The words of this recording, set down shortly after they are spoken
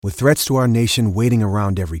With threats to our nation waiting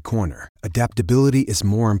around every corner, adaptability is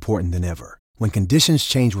more important than ever. When conditions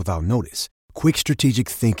change without notice, quick strategic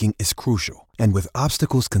thinking is crucial. And with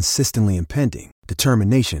obstacles consistently impending,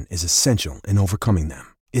 determination is essential in overcoming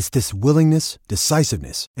them. It's this willingness,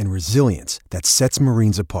 decisiveness, and resilience that sets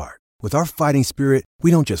Marines apart. With our fighting spirit, we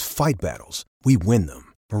don't just fight battles, we win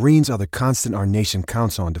them. Marines are the constant our nation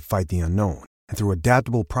counts on to fight the unknown. And through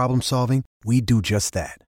adaptable problem solving, we do just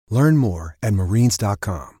that. Learn more at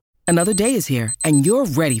marines.com. Another day is here, and you're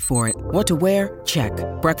ready for it. What to wear? Check.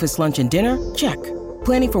 Breakfast, lunch, and dinner? Check.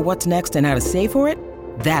 Planning for what's next and how to save for it?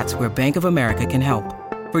 That's where Bank of America can help.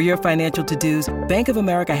 For your financial to-dos, Bank of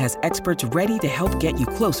America has experts ready to help get you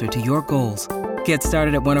closer to your goals. Get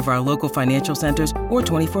started at one of our local financial centers or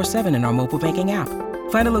 24/7 in our mobile banking app.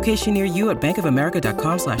 Find a location near you at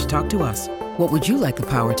bankofamerica.com/talktous. What would you like the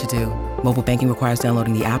power to do? Mobile banking requires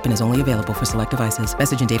downloading the app and is only available for select devices.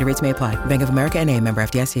 Message and data rates may apply. Bank of America N.A., member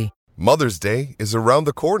FDIC. Mother's Day is around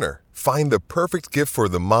the corner. Find the perfect gift for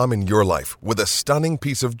the mom in your life with a stunning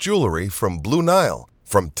piece of jewelry from Blue Nile.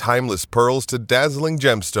 From timeless pearls to dazzling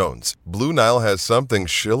gemstones, Blue Nile has something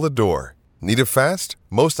she'll adore. Need it fast?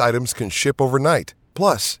 Most items can ship overnight.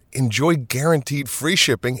 Plus, enjoy guaranteed free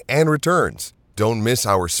shipping and returns. Don't miss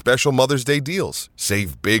our special Mother's Day deals.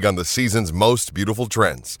 Save big on the season's most beautiful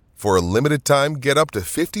trends. For a limited time, get up to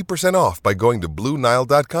 50% off by going to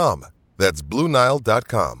BlueNile.com. That's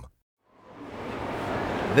BlueNile.com.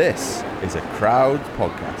 This is a Crowd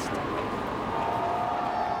podcast.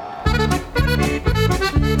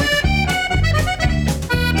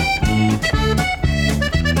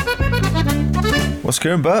 What's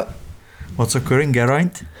going, Bert? What's occurring,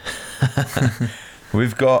 Geraint?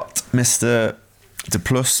 We've got Mr. De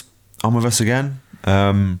Plus on with us again.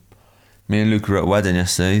 Me and Luke were at a wedding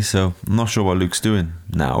yesterday, so I'm not sure what Luke's doing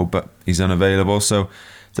now, but he's unavailable. So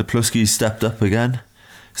De Plusky stepped up again,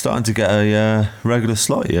 starting to get a regular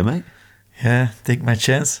slot here, mate. Yeah, take my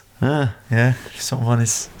chance. Yeah, someone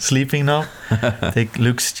is sleeping now. Take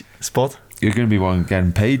Luke's spot. You're going to be one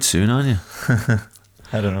getting paid soon, aren't you?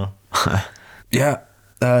 I don't know. Yeah,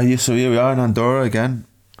 so here we are in Andorra again.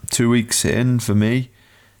 2 weeks in for me.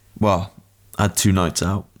 Well, I had 2 nights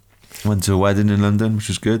out. Went to a wedding in London, which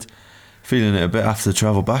was good. Feeling it a bit after the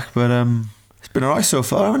travel back, but it's been alright so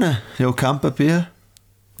far, hasn't it? The old camp up here.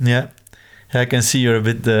 Yeah, I can see you're a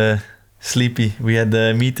bit sleepy. We had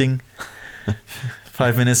a meeting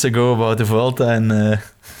 5 minutes ago about the Vuelta, and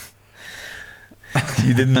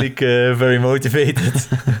you didn't look very motivated.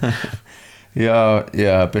 Yeah,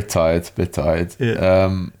 a bit tired. Yeah.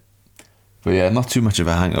 But yeah, not too much of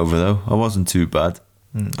a hangover though. I wasn't too bad.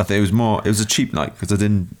 I think it was a cheap night because I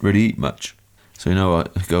didn't really eat much. So you know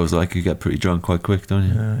what it goes like, you get pretty drunk quite quick, don't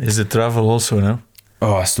you? Is the travel also now?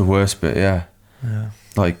 Oh, that's the worst bit, yeah.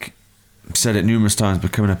 Like, I've said it numerous times,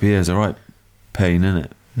 but coming up here is a right pain, isn't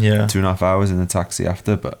it? Yeah. 2.5 hours in the taxi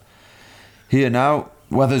after, but here now,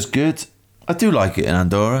 weather's good. I do like it in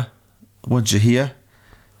Andorra. Once you're here,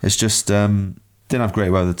 it's just, didn't have great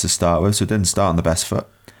weather to start with, so it didn't start on the best foot.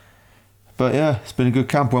 But yeah, it's been a good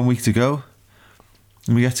camp, 1 week to go.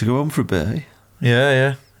 And we get to go home for a bit, eh?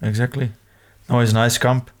 Yeah, exactly. Now it's a nice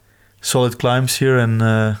camp. Solid climbs here, and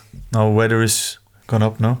now weather is gone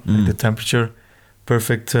up now. Like the temperature,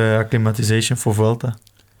 perfect acclimatization for Vuelta.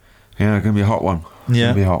 Yeah, going to be a hot one.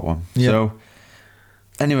 Yeah. Yeah. So,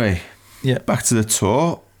 anyway, back to the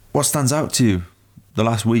tour. What stands out to you the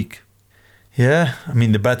last week? Yeah, I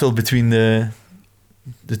mean the battle between the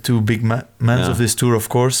two big men of this tour, of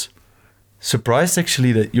course. Surprised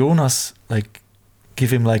actually that Jonas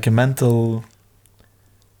give him a mental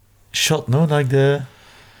shot, no? Like the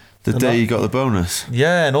day he got the bonus.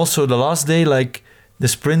 Yeah, and also the last day, the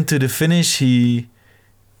sprint to the finish, he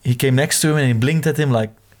came next to him and he blinked at him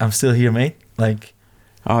like, "I'm still here, mate."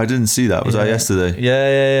 Oh, I didn't see that. Was that yesterday?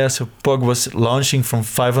 Yeah. So Pog was launching from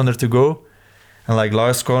 500 to go, and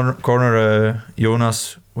last corner,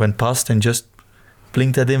 Jonas went past and just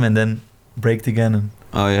blinked at him and then braked again. And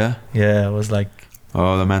oh yeah. Yeah, it was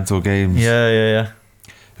oh, the mental games. Yeah.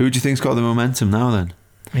 Who do you think's got the momentum now then?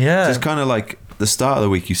 Yeah. It's kind of like the start of the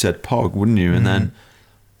week you said Pog, wouldn't you? And then,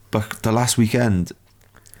 but the last weekend,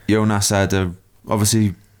 Jonas had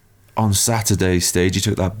obviously on Saturday's stage, he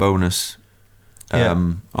took that bonus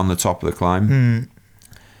on the top of the climb.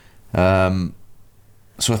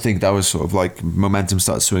 So I think that was sort of momentum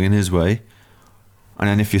started swinging his way. And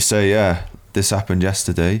then if you say, this happened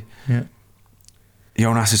yesterday,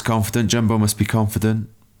 Jonas is confident, Jumbo must be confident.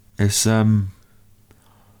 It's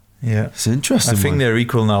it's interesting. I think they're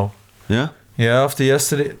equal now. Yeah? Yeah, after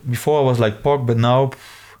yesterday, before I was Pog, but now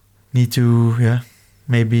need to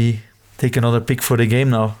maybe take another pick for the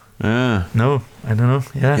game now. Yeah. No, I don't know.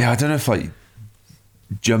 Yeah. Yeah, I don't know if like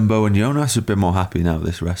Jumbo and Jonas have been more happy now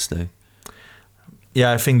this rest day.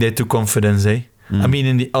 Yeah, I think they took confidence, eh? I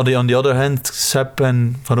mean, on the other hand, Sepp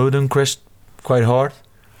and Van Ouden crashed quite hard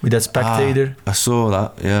with that spectator. I saw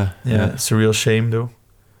that, Yeah, it's a real shame though.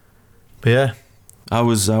 But yeah, I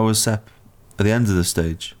was Sepp at the end of the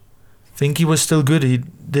stage. I think he was still good. He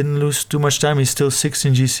didn't lose too much time. He's still 6th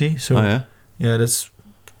in GC. So yeah, that's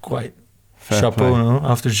quite Fair chapeau, play. no,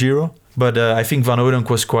 after Giro. But I think Van Ouden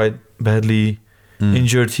was quite badly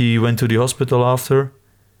injured. He went to the hospital after.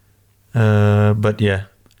 But yeah,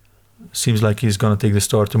 seems like he's gonna take the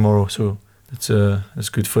start tomorrow. So that's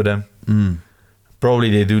good for them.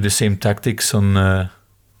 Probably they do the same tactics on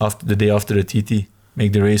after the day after the TT,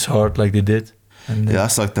 make the race hard like they did. And Yeah,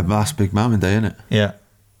 that's like the last big mountain day, isn't it? yeah,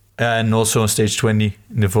 and also on stage 20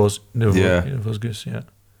 in the Vosges.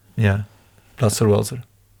 Yeah, Platzerwalzer.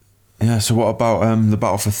 Yeah, so what about the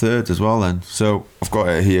battle for third as well then? So I've got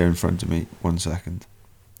it here in front of me. 1 second.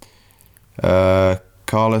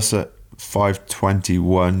 Carlos at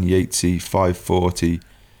 5:21, Yatesy 5:40,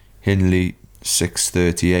 Hindley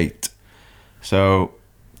 6:38. So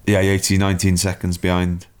yeah, Yatesy 19 seconds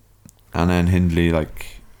behind, and then Hindley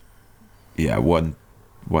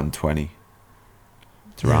 1:20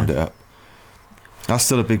 to round it up. That's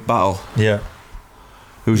still a big battle. Yeah,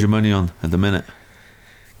 Who's your money on at the minute?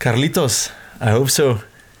 Carlitos. I hope so.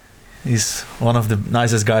 He's one of the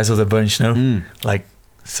nicest guys of the bunch, no? Like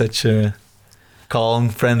such a calm,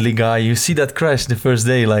 friendly guy. You see that crash the first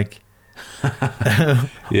day, like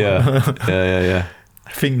Yeah.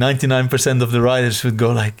 I think 99% of the riders would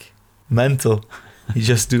go like mental. He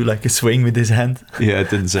just do like a swing with his hand. Yeah,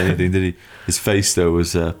 didn't say anything, did he? His face though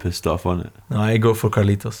was pissed off on it. No, I go for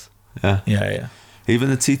Carlitos. Yeah. Even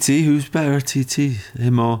the TT, who's better at TT?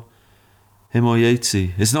 Him or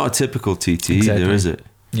Yatesy? It's not a typical TT either, is it?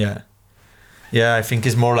 Yeah, I think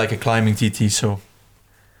it's more like a climbing TT, so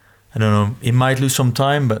I don't know. He might lose some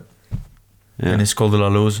time, but then it's called the La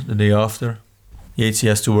Loze the day after. Yatesy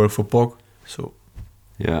has to work for Pog, so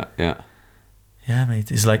Yeah. yeah,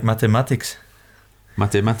 mate, it's like mathematics.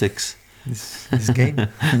 Mathematics. This game.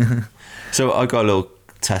 So I got a little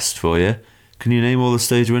test for you. Can you name all the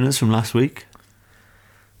stage winners from last week?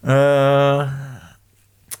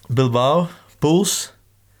 Bilbao, Pools,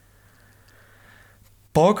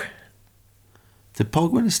 Pog. Did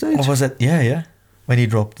Pog win a stage? Or was that? Yeah. When he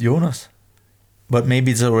dropped Jonas, but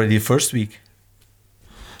maybe it's already the first week.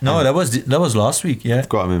 No, that was last week. Yeah. I've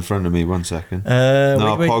got him in front of me. 1 second.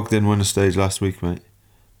 No, wait. Pog didn't win a stage last week, mate.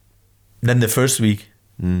 Then the first week.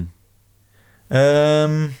 Made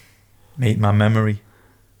my memory.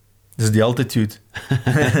 This is the altitude.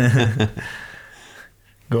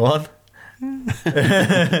 Go on.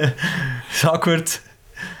 It's awkward.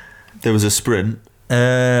 There was a sprint.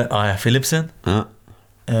 Philipsen.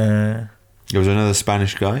 There was another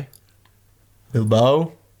Spanish guy.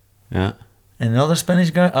 Bilbao. Yeah. And another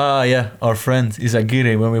Spanish guy. Our friend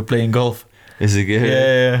Izaguirre when we were playing golf. Izaguirre.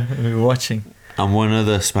 Yeah, we were watching. And one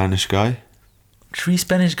other Spanish guy. 3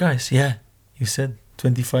 Spanish guys. Yeah, you said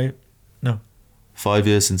 25. No. 5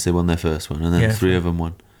 years since they won their first one, and then 3 of them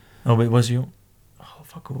won. Oh, but it was you. Oh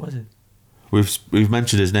fuck, who was it? We've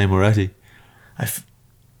mentioned his name already.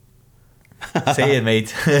 Say it,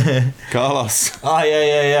 mate. Carlos. Oh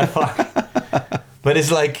yeah. Fuck. But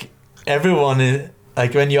it's like everyone.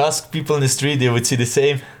 Like when you ask people in the street, they would see the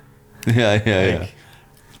same. Yeah.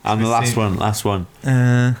 And the last one.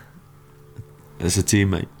 It's a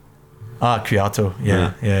teammate. Kwiato.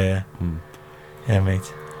 Yeah. Yeah,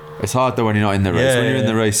 mate. It's hard though when you're not in the race. When you're in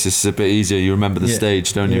the race, it's a bit easier. You remember the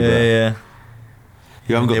stage, don't you? Yeah.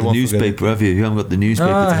 You haven't got the newspaper, have you? You haven't got the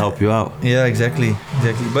newspaper to help you out. Yeah, exactly.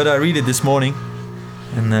 But I read it this morning,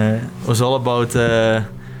 and it was all about the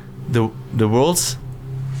Worlds.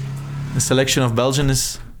 The selection of Belgium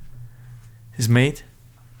is made.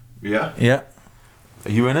 Yeah. Yeah.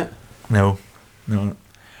 Are you in it? No.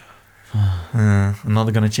 I'm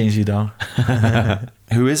not gonna change you down.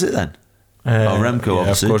 Who is it then? Remco,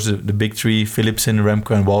 obviously. Of course, the big 3: Philipsen,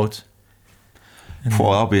 Remco, and Wout.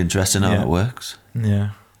 Well, that'll be interesting how that works. Yeah,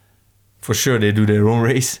 for sure they do their own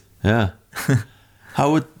race. Yeah.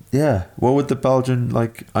 What would the Belgian,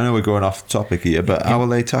 like, I know we're going off topic here, but how will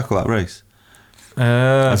they tackle that race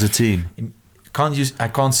as a team? I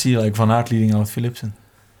can't see like Van Aert leading out Philipsen.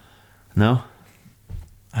 No?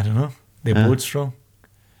 I don't know. They're both strong.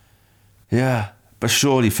 Yeah, but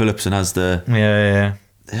surely Philipsen has the... Yeah.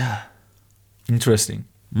 Interesting.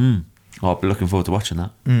 I'll be looking forward to watching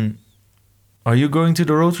that. Are you going to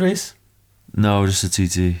the road race? No, just a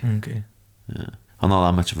TT. Okay. Yeah. I'm not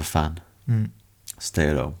that much of a fan. Stay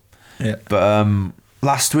at home. Yeah. But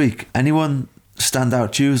last week, anyone stand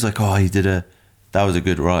out to you? Was like, oh, that was a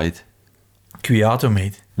good ride. Kwiato,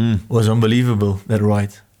 mate, was unbelievable, that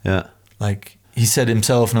ride. Yeah. Like, he said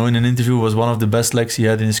himself, in an interview, was one of the best legs he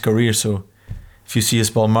had in his career. So, if you see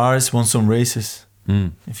his Palmares, won some races.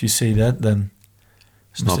 If you say that, then...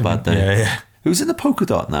 It's not bad then. Yeah. Who's in the polka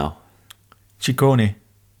dot now? Ciccone.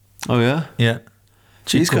 Oh, yeah? Yeah.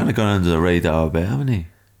 He's kind of gone under the radar a bit, haven't he?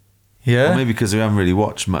 Yeah. Or maybe because we haven't really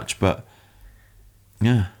watched much, but...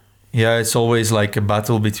 Yeah. Yeah, it's always like a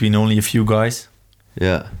battle between only a few guys.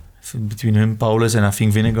 Yeah. Between him, Paulus, and I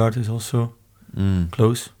think Vingegaard is also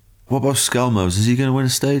close. What about Skelmos? Is he going to win a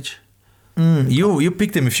stage? You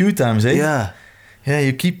picked him a few times, eh? Yeah. Yeah,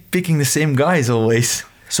 you keep picking the same guys always.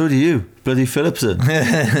 So do you. Bloody Philipsen.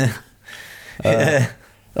 Yeah.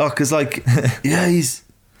 Oh, because he's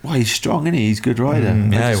strong, isn't he? He's a good rider.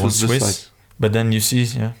 Yeah, he was Swiss. But then you see,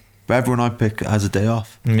 But everyone I pick has a day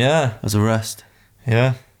off. Yeah. As a rest.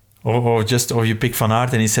 Yeah. Or you pick Van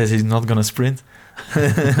Aert and he says he's not going to sprint.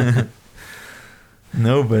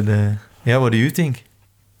 No, but what do you think?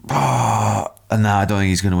 Nah, I don't think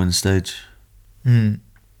he's going to win the stage.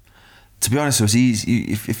 To be honest, it was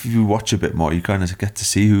easy. If you watch a bit more, you kind of get to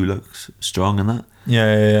see who looks strong in that.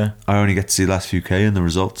 Yeah. I only get to see the last few K and the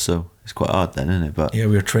results, so it's quite hard then, isn't it? But yeah,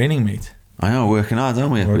 we're training, mate. I know, working hard,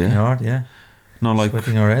 aren't we? Working hard, yeah. Not like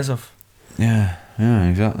sweating our ass off. Yeah,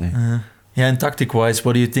 exactly. And tactic-wise,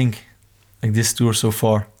 what do you think? Like this tour so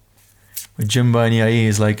far, with Jumbo and IAE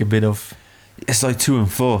is like a bit of... It's like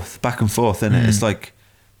back and forth, isn't it? It's like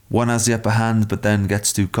one has the upper hand, but then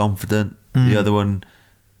gets too confident. The other one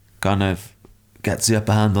kind of gets the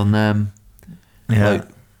upper hand on them. Yeah. Like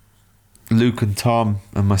Luke and Tom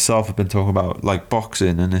and myself have been talking about like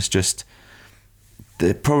boxing, and it's just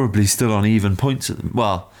they're probably still on even points.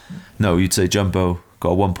 Well, no, you'd say Jumbo got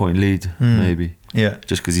a 1 point lead, maybe. Yeah.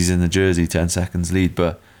 Just because he's in the jersey, 10 seconds lead.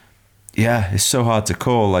 But yeah, it's so hard to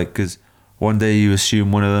call, like, because one day you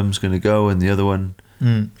assume one of them's going to go and the other one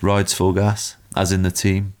rides full gas, as in the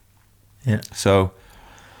team. Yeah. So,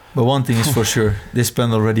 but one thing is for sure, they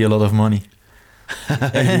spend already a lot of money.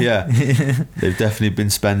 yeah, they've definitely been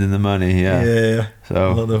spending the money. Yeah.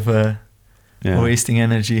 So a lot of wasting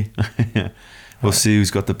energy. Yeah. We'll see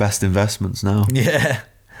who's got the best investments now. Yeah.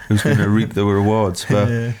 Who's going to reap the rewards?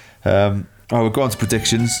 But we'll go on to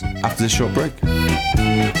predictions after this short break.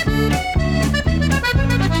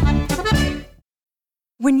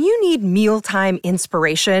 When you need mealtime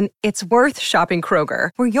inspiration, it's worth shopping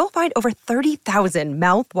Kroger, where you'll find over 30,000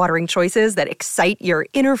 mouth-watering choices that excite your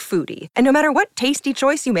inner foodie. And no matter what tasty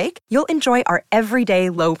choice you make, you'll enjoy our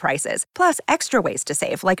everyday low prices, plus extra ways to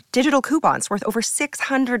save, like digital coupons worth over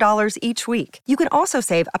 $600 each week. You can also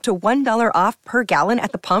save up to $1 off per gallon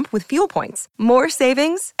at the pump with fuel points. More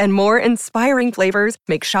savings and more inspiring flavors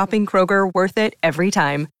make shopping Kroger worth it every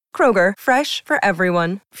time. Kroger, fresh for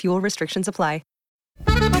everyone. Fuel restrictions apply.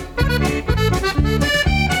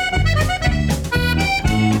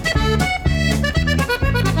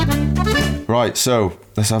 Right, so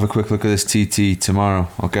let's have a quick look at this TT tomorrow.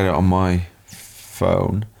 I'll get it on my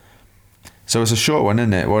phone. So it's a short one,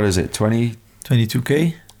 isn't it? What is it?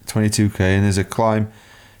 22k? 22k, and there's a climb.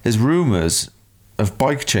 There's rumours of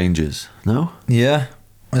bike changes, no? Yeah,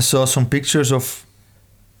 I saw some pictures of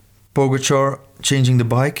Pogačar changing the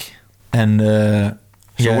bike, and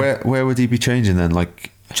So where would he be changing then?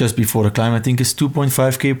 Like just before the climb, I think it's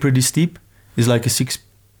 2.5k pretty steep. It's like a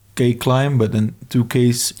 6k climb, but then 2k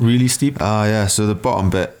is really steep. Yeah. So the bottom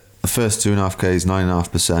bit, the first 2.5k is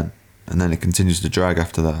 9.5%, and then it continues to drag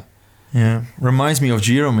after that. Yeah, reminds me of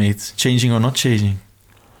Giro, mate. Changing or not changing.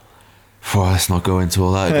 Let's not go into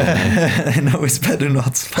all that again. No, it's better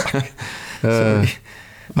not. Sorry.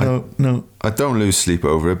 No. I don't lose sleep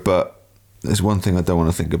over it, but there's one thing I don't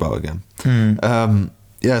want to think about again.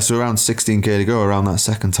 So around 16k to go, around that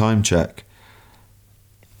second time check.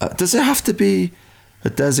 Does it have to be a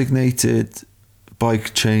designated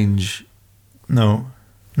bike change? No,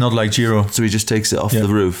 not like Giro. So he just takes it off the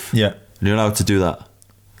roof? Yeah. And you're allowed to do that?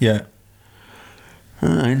 Yeah.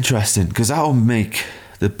 Interesting, because that'll make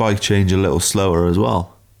the bike change a little slower as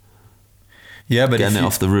well. Yeah, but getting it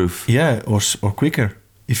off the roof. Yeah, or quicker.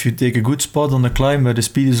 If you take a good spot on the climb where the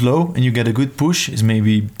speed is low and you get a good push, is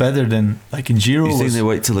maybe better than like in Giro. You think they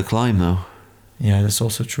wait till the climb though? Yeah, that's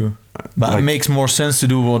also true. But it makes more sense to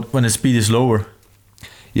do when the speed is lower.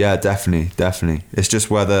 Yeah, definitely. It's just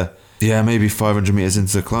whether, maybe 500 meters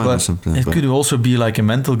into the climb or something. It could also be like a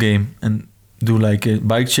mental game and do like a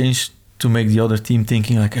bike change to make the other team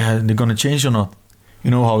thinking like, they're going to change or not.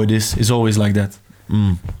 You know how it is. It's always like that.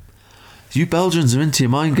 You Belgians are into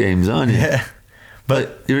your mind games, aren't you? Yeah.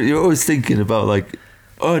 But you're always thinking about like,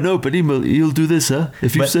 oh no, but he'll do this, huh?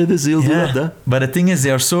 If you say this, he'll do that, huh? But the thing is,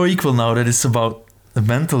 they are so equal now that it's about the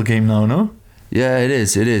mental game now, no? Yeah, it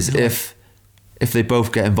is. If they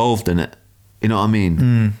both get involved in it, you know what I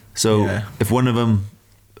mean? So if one of them,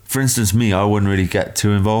 for instance me, I wouldn't really get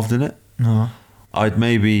too involved in it. No. I'd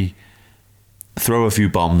maybe throw a few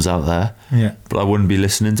bombs out there, but I wouldn't be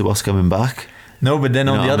listening to what's coming back. No, but then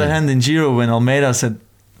on the other hand, in Giro, when Almeida said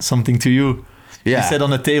something to you, he said on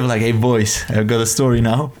the table like, "Hey boys, I've got a story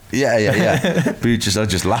now." Yeah. But I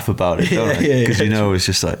just laugh about it, don't I? Because you know it's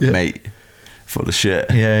just like, mate, full of shit.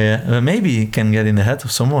 Yeah. Maybe he can get in the head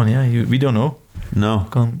of someone. Yeah, we don't know. No.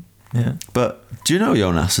 Yeah. But do you know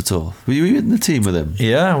Jonas at all? Were you in the team with him?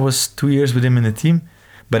 Yeah, I was 2 years with him in the team,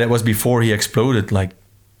 but it was before he exploded. Like,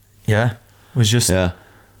 it was just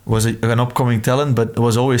was an upcoming talent, but it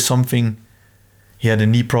was always something. He had a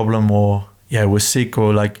knee problem, or he was sick,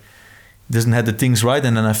 or like doesn't have the things right.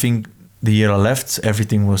 And then I think the year I left,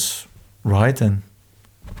 everything was right, and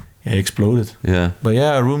he exploded. Yeah. But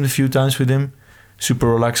I roomed a few times with him. Super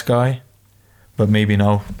relaxed guy. But maybe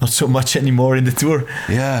now not so much anymore in the Tour.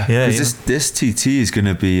 Yeah. Because this TT is going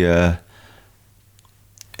to be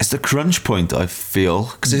it's the crunch point, I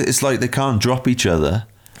feel, because it's like they can't drop each other.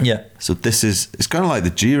 Yeah. So it's kind of like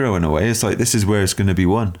the Giro in a way. It's like this is where it's going to be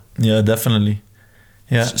won. Yeah, definitely.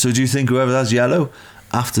 Yeah. So do you think whoever has yellow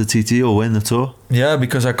after TT will win the Tour? Yeah,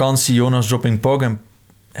 because I can't see Jonas dropping Pog, and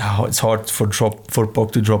it's hard for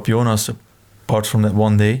Pog to drop Jonas apart from that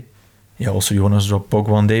one day. Yeah, also Jonas dropped Pog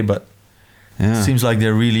one day, but it seems like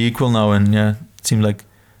they're really equal now, and it seems like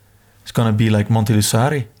it's gonna be like Monte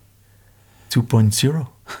Lussari 2.0.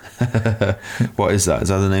 What is that? Is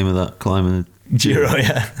that the name of that climber? Giro,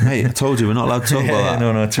 yeah. Hey, I told you we're not allowed to talk about that.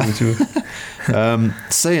 No, true.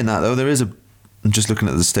 Saying that though, I'm just looking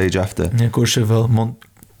at the stage after. Yeah, Courchevel,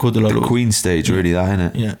 Côte de la The Loue. Queen stage, really, that, isn't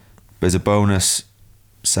it? Yeah. There's a bonus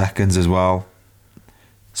seconds as well.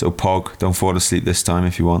 So Pog, don't fall asleep this time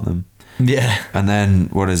if you want them. Yeah. And then,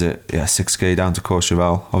 what is it? 6k down to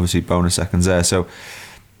Courchevel. Obviously, bonus seconds there. So,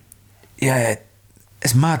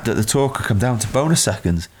 it's mad that the Tour could come down to bonus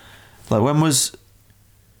seconds. Like, when was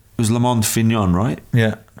Le Mans Fignon, right?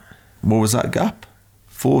 Yeah. What was that gap?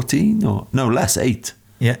 14 or no less? 8.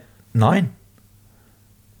 Yeah, 9.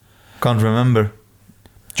 Can't remember.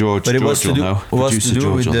 George, but it was to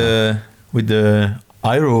do with the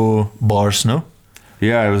Aero bars, no?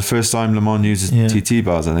 Yeah, it was the first time Le Mans uses TT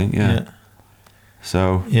bars, I think. Yeah.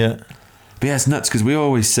 So. Yeah. But it's nuts because we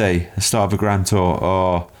always say at the start of a Grand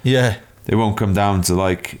Tour, they won't come down to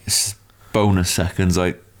like bonus seconds.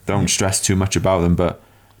 Like, don't stress too much about them. But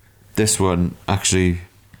this one actually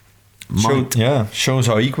shows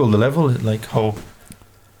how equal the level is, like how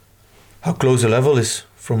close the level is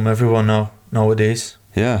from everyone nowadays.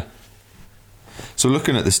 Yeah. So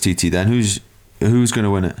looking at this TT, then who's going to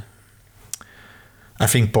win it? I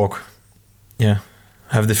think Pog. Yeah,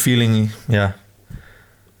 I have the feeling. Yeah,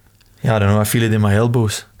 I don't know. I feel it in my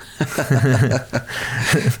elbows.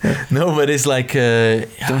 No, but it's like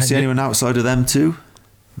don't see anyone outside of them two.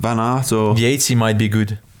 Van Aert or Yatesy might be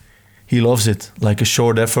good. He loves it, like a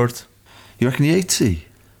short effort. You reckon Yatesy?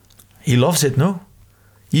 He loves it, no?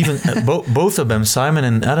 Even both of them, Simon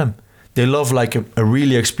and Adam, they love like a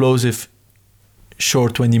really explosive,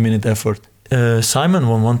 short 20-minute effort. Simon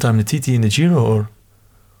won one time the TT in the Giro,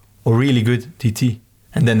 or really good TT,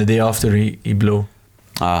 and then the day after he blew.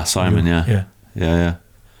 Simon, yeah.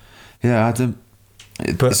 Adam.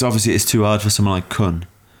 It's obviously it's too hard for someone like Kuhn.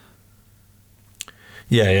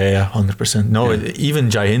 Yeah, 100%. No, even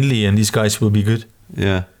Jai Hindley and these guys will be good.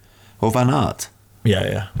 Yeah. Or Van Aert.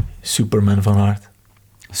 Yeah. Superman Van Aert.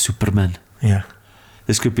 Superman. Yeah.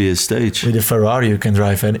 This could be his stage. With a Ferrari, you can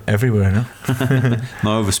drive everywhere, no?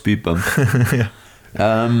 Not over speed bump.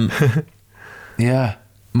 Yeah.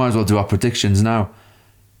 Might as well do our predictions now.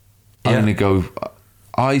 I'm going to go...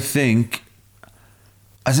 I think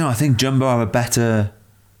Jumbo have a better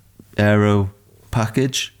aero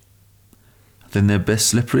package. I think they're a bit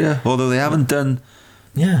slipperier, although they haven't done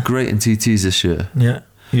great in TTs this year. Yeah.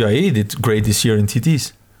 UAE did great this year in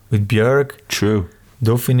TTs with Bjerg. True.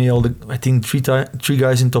 Dauphiné, I think three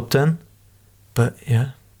guys in top 10. But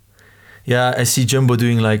I see Jumbo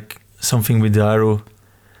doing like something with the aero,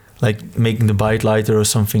 like making the bike lighter or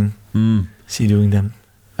something. See doing them.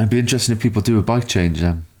 It'd be interesting if people do a bike change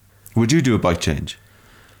then. Would you do a bike change?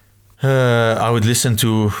 I would listen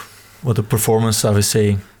to what the performance staff is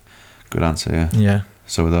saying. Good answer, yeah. Yeah.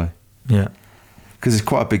 So would I. Yeah. Because it's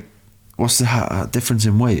quite a big... What's the difference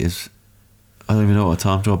in weight is? I don't even know what a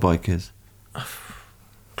time trial bike is.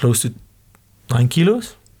 Close to 9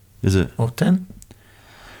 kilos? Is it? Or 10?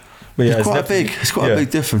 But yeah, It's quite a big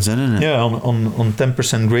difference, then, isn't it? Yeah, on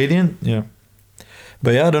 10% gradient. Yeah.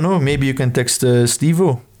 But yeah, I don't know. Maybe you can text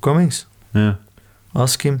Steve-O Cummings. Yeah.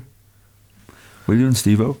 Ask him. What are you doing,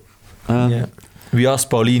 Steve-O? Yeah. We asked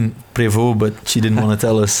Pauline Prévost, but she didn't want to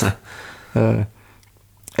tell us.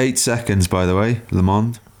 8 seconds, by the way, Le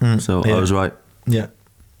Mans. So yeah. I was right. Yeah.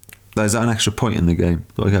 Is that an extra point in the game?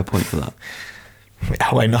 Do I get a point for that?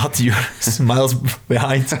 Yeah, why not? You're miles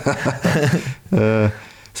behind.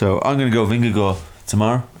 So I'm going to go Vingegaard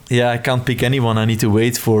tomorrow. Yeah, I can't pick anyone. I need to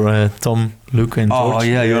wait for Tom, Luke, and George. Oh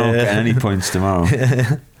yeah, you won't get any points tomorrow.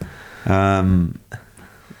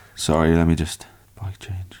 Sorry, let me just bike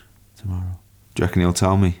change tomorrow. Do you reckon he'll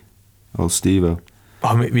tell me? Old Steve-O.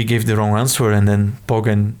 Oh, we gave the wrong answer, and then Pog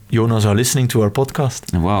and Jonas are listening to our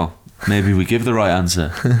podcast. Well, maybe we give the right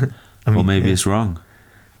answer, or maybe it's wrong.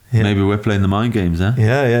 Yeah. Maybe we're playing the mind games, eh?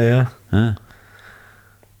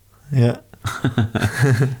 Yeah.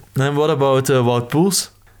 And what about Wout Poels?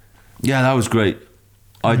 Yeah, that was great.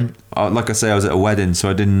 I like I say, I was at a wedding, so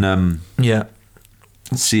I didn't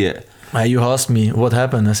see it. You asked me what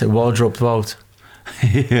happened. I said, Wout dropped out.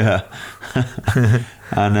 Yeah.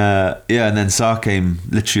 And and then Saar came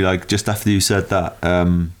literally like just after you said that.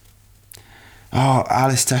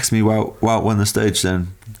 Alice texted me Wout won the stage, then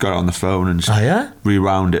got it on the phone and just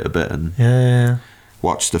rewound it a bit and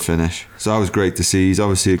watched the finish. So that was great to see. He's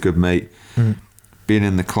obviously a good mate. Being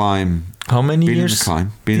in the climb. How many years? Being in the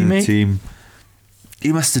climb. Being in the team.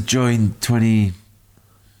 He must have joined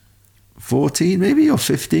 2014 maybe or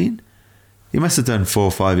 15. He must have done 4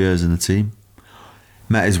 or 5 years in the team.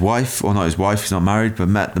 Met his wife, or not his wife, he's not married, but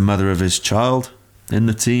met the mother of his child in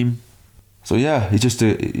the team. So yeah, he's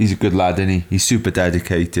a good lad, isn't he? He's super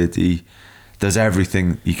dedicated. He does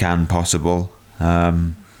everything he can possible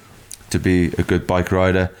to be a good bike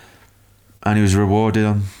rider. And he was rewarded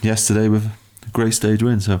on yesterday with a great stage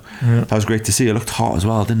win. So that was great to see. It looked hot as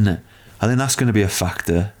well, didn't it? I think that's going to be a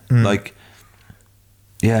factor. Like,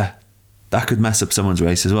 yeah, that could mess up someone's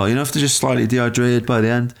race as well. You know, if they're just slightly dehydrated by the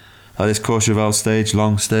end. Like this Courchevel stage,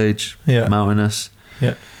 long stage, mountainous.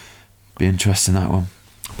 Yeah. Be interesting, that one.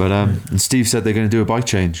 But and Steve said they're going to do a bike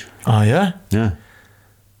change. Oh, yeah? Yeah.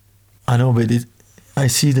 I know, but I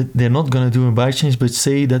see that they're not going to do a bike change, but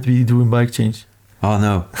say that we do a bike change. Oh,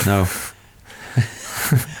 no.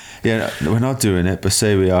 Yeah, we're not doing it, but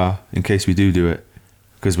say we are, in case we do it,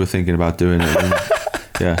 because we're thinking about doing it.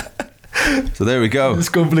 Yeah. So there we go. It's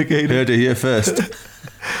complicated. Heard it here first.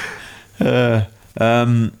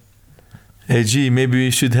 Hey, G, maybe we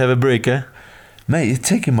should have a break, eh? Mate, you're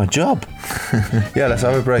taking my job. Yeah, let's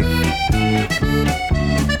have a break.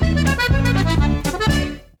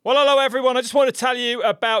 Well, hello everyone. I just want to tell you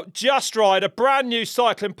about Just Ride, a brand new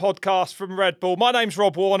cycling podcast from Red Bull. My name's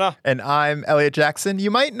Rob Warner. And I'm Elliot Jackson. You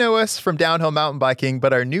might know us from downhill mountain biking,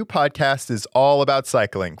 but our new podcast is all about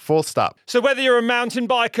cycling, full stop. So whether you're a mountain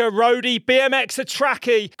biker, roadie, BMXer,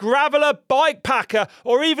 trackie, graveler, bike packer,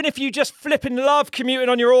 or even if you just flipping love commuting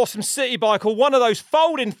on your awesome city bike or one of those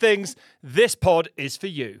folding things, this pod is for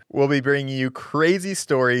you. We'll be bringing you crazy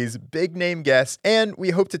stories, big name guests, and we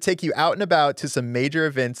hope to take you out and about to some major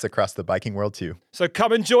events across the biking world too. So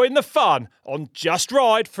come and join the fun on Just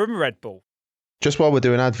Ride from Red Bull. Just while we're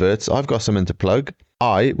doing adverts, I've got something to plug.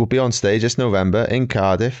 I will be on stage this November in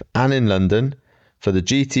Cardiff and in London for the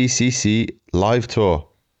GTCC live tour.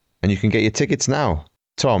 And you can get your tickets now.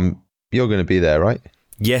 Tom, you're going to be there, right?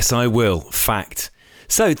 Yes, I will. Fact.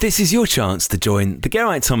 So this is your chance to join the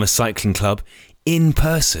Geraint Thomas Cycling Club in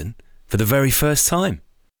person for the very first time.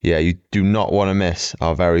 Yeah, you do not want to miss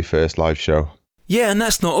our very first live show. Yeah, and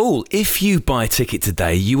that's not all. If you buy a ticket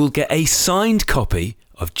today, you will get a signed copy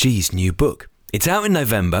of G's new book. It's out in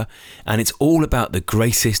November, and it's all about the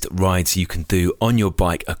greatest rides you can do on your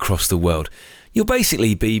bike across the world. You'll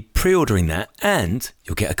basically be pre-ordering that, and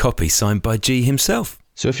you'll get a copy signed by G himself.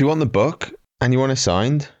 So if you want the book and you want it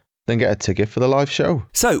signed, then get a ticket for the live show.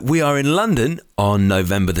 So we are in London on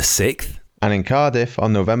November the 6th. And in Cardiff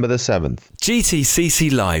on November the 7th.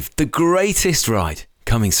 GTCC Live, the greatest ride,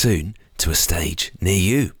 coming soon to a stage near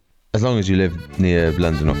you. As long as you live near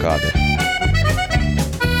London or Cardiff.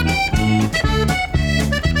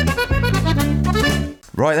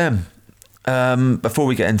 Right then, before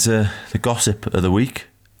we get into the gossip of the week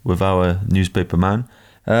with our newspaper man,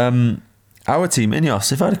 our team,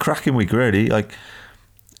 Ineos, they've had a cracking week really. Like,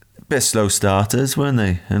 a bit slow starters, weren't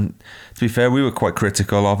they? And to be fair, we were quite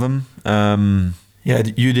critical of them. Yeah,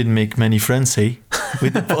 you didn't make many friends, eh?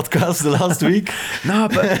 With the podcast the last week. No,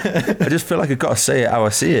 but I just feel like I've got to say it how I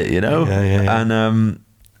see it, you know? Yeah. And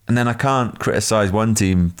then I can't criticise one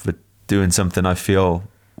team for doing something I feel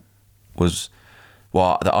was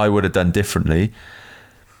that I would have done differently.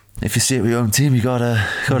 if you see it with your own team, you gotta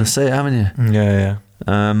say it, haven't you? Yeah.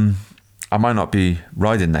 I might not be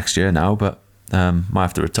riding next year now, but might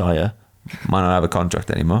have to retire. Might not have a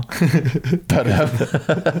contract anymore.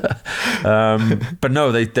 But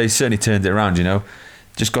no, they certainly turned it around, you know.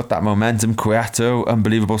 Just got that momentum. Kwiato,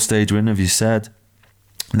 unbelievable stage win, as you said.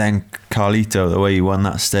 And then Carlito, the way he won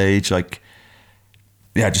that stage, like,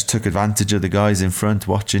 yeah, just took advantage of the guys in front,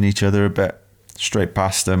 watching each other a bit, straight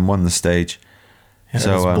past them, won the stage. Yeah,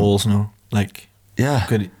 so that's balls, no? Like, yeah,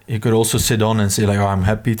 you could also sit on and say like, oh, I'm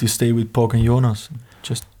happy to stay with Pog and Jonas.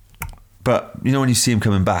 But you know, when you see him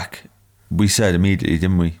coming back, we said immediately,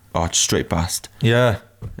 didn't we? Oh, just straight past. Yeah.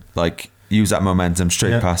 Like, use that momentum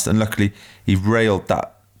straight past. And luckily, he railed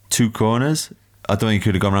that 2 corners. I don't think he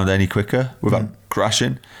could have gone around any quicker without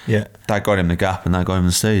crashing. Yeah. That got him the gap and that got him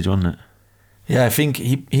the stage, wasn't it? Yeah, I think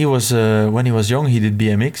he was, when he was young, he did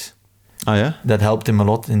BMX. Oh, yeah? That helped him a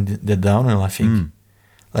lot in the downhill, I think.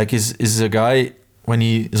 Like, is a guy, when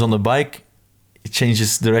he is on the bike, he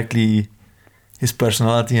changes directly his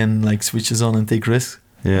personality and like switches on and take risks.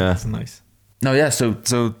 Yeah. That's nice. No, yeah, so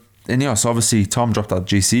Ineos, obviously Tom dropped out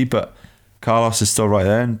GC, but Carlos is still right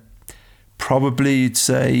there, and probably you'd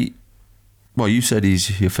say, well, you said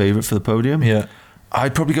he's your favourite for the podium. Yeah.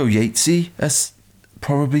 I'd probably go Yatesy as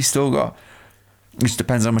probably still got, which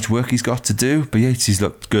depends how much work he's got to do, but Yatesy's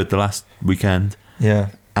looked good the last weekend. Yeah.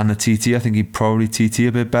 And the TT, I think he'd probably TT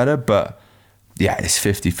a bit better, but yeah, it's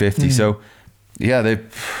 50-50. So yeah, they,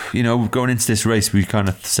 you know, going into this race, we kind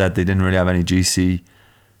of said they didn't really have any GC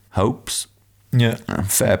hopes. Yeah. And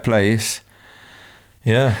fair play.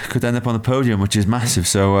 Yeah. Could end up on the podium, which is massive.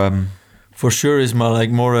 So for sure is more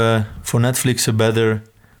for Netflix a better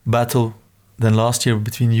battle than last year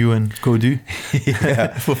between you and Codu.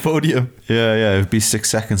 Yeah. For podium. Yeah, it would be 6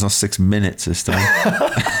 seconds, not 6 minutes this time.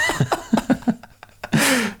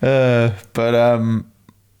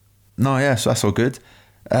 No, yeah, so that's all good.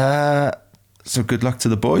 So good luck to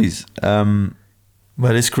the boys.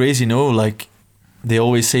 But it's crazy, no? Like, they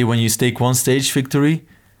always say when you take one stage victory,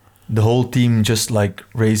 the whole team just like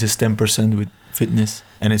raises 10% with fitness.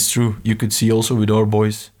 And it's true. You could see also with our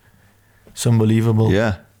boys. It's unbelievable.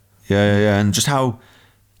 Yeah. And just how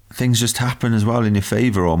things just happen as well in your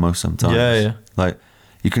favour almost sometimes. Yeah. Like,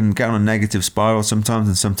 you can get on a negative spiral sometimes,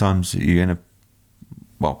 and sometimes you're in a,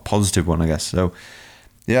 well, positive one, I guess. So,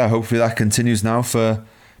 yeah, hopefully that continues now for,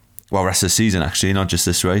 well, rest of the season actually, not just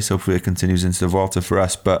this race. Hopefully it continues into the Vuelta for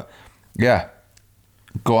us. But, yeah,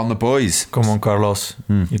 go on the boys. Come on, Carlos.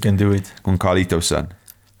 You can do it. Go on, Carlito's son.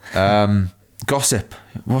 Gossip.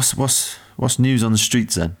 What's news on the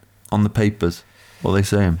streets then? On the papers? What are they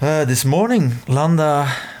saying? This morning, Landa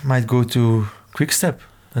might go to Quickstep.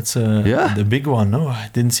 That's the big one. No,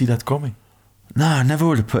 I didn't see that coming. No, I never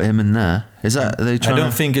would have put him in there. Is that are they trying? I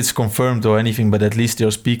don't think it's confirmed or anything, but at least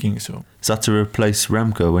they're speaking. So is that to replace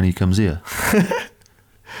Remco when he comes here?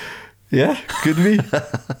 Yeah, could be.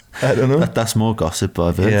 I don't know. That's more gossip,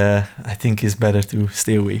 I've heard. Yeah, I think it's better to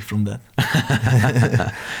stay away from that.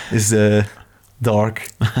 It's dark.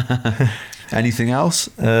 Anything else?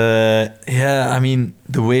 Yeah, I mean,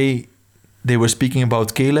 the way they were speaking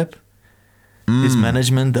about Caleb, his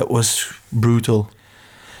management, that was brutal.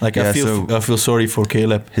 Like, yeah, I feel sorry for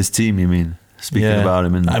Caleb. His team, you mean? Speaking about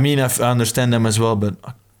him. I mean, I understand them as well, but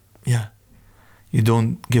yeah, you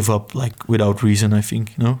don't give up like without reason, I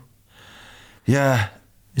think, no? Yeah.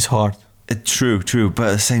 It's hard. True. But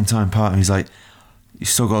at the same time, part of me is like, you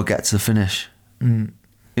still got to get to the finish. You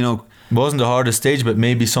know, it wasn't the hardest stage, but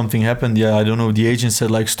maybe something happened. Yeah, I don't know. The agent said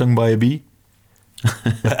like stung by a bee.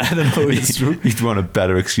 I don't know if it's true. You'd want a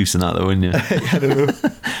better excuse than that, though, wouldn't you? I don't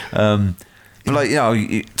know. But like, you know,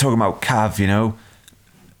 talking about Cav, you know,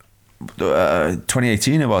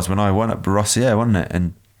 2018 it was when I won at Brossier, wasn't it?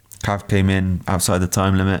 And Cav came in outside the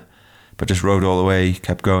time limit, but just rode all the way,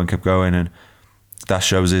 kept going, and that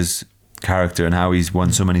shows his character and how he's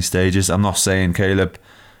won so many stages. I'm not saying Caleb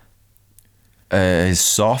is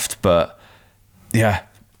soft, but yeah,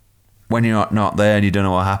 when you're not there and you don't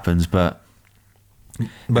know what happens, but it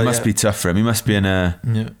must be tough for him. He must be in a...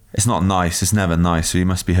 Yeah. It's not nice. It's never nice. So he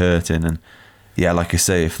must be hurting. And yeah, like I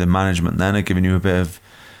say, if the management then are giving you a bit of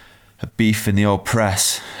a beef in the old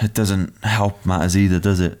press, it doesn't help matters either,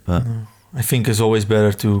 does it? But I think it's always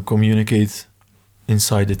better to communicate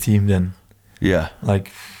inside the team than... Yeah.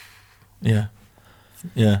 Like, yeah.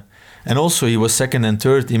 And also he was second and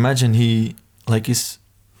third. Imagine he... Like, it's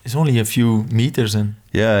only a few meters and...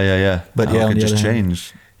 Yeah. But how yeah, it just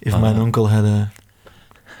change. If my uncle had a...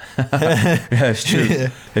 Yeah, it's true. Yeah.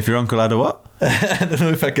 If your uncle had a what? I don't know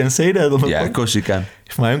if I can say that. Yeah, of course you can.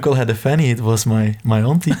 If my uncle had a fanny, it was my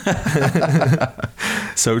auntie.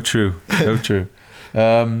 So true.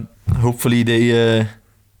 Hopefully they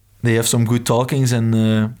have some good talkings and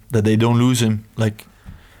that they don't lose him. Like,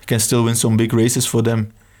 he can still win some big races for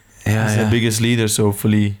them. He's the biggest leader, so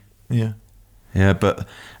hopefully, yeah. Yeah, but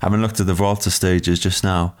having looked at the Vuelta stages just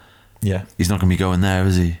now, he's not going to be going there,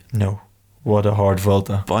 is he? No. What a hard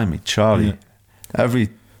Vuelta. By me, Charlie. Yeah. Every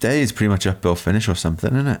day is pretty much uphill finish or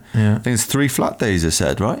something, isn't it? Yeah. I think it's 3 flat days, they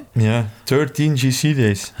said, right? Yeah, 13 GC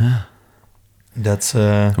days. That's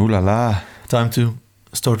ooh la la. Time to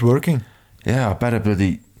start working. Yeah, I better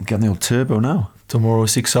bloody get the old turbo now. Tomorrow,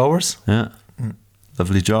 6 hours. Yeah.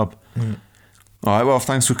 Lovely job. All right, well,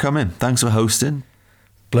 thanks for coming. Thanks for hosting.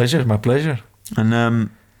 Pleasure, my pleasure. And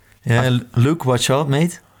Luke, watch out,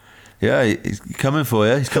 mate. Yeah, he's coming for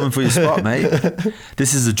you. He's coming for your spot, mate.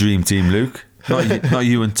 This is a dream team, Luke. Not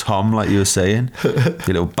you and Tom, like you were saying. You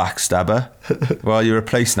little backstabber. Well, you're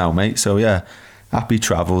replaced now, mate. So yeah, happy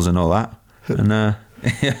travels and all that. And I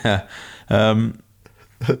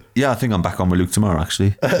think I'm back on with Luke tomorrow,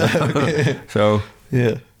 actually. So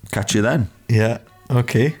yeah, catch you then. Yeah.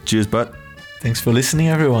 Okay. Cheers, bud. Thanks for listening,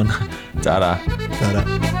 everyone. Ta-da. Ta-da.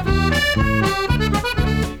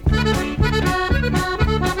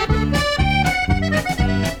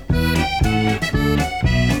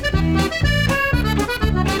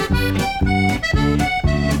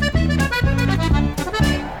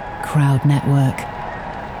 Crowd Network,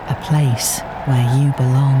 a place where you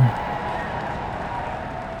belong.